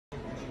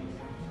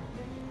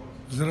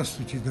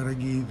Здравствуйте,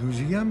 дорогие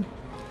друзья.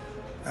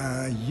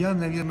 Я,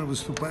 наверное,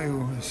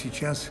 выступаю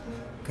сейчас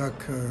как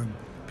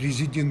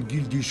президент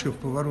гильдии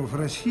шеф-поваров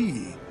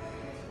России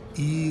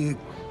и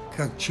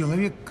как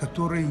человек,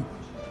 который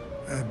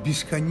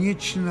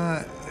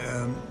бесконечно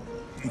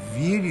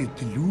верит,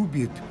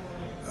 любит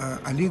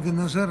Олега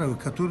Назарова,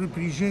 который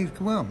приезжает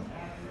к вам.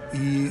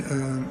 И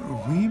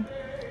вы,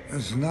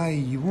 зная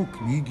его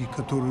книги,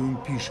 которые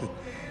он пишет,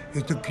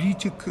 это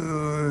критик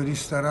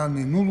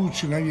ресторанный. Ну,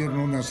 лучше,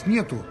 наверное, у нас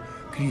нету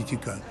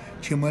критика,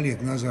 чем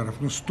Олег Назаров.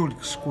 Но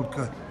столько,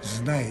 сколько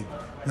знает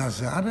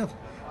Назаров,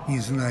 не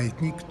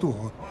знает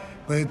никто.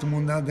 Поэтому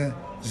надо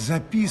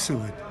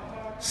записывать.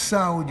 С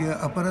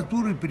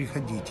аудиоаппаратурой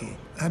приходите,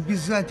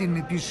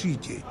 обязательно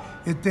пишите.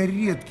 Это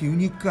редкий,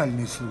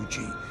 уникальный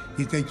случай.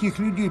 И таких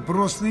людей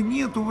просто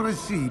нету в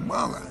России,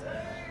 мало.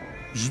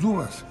 Жду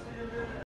вас.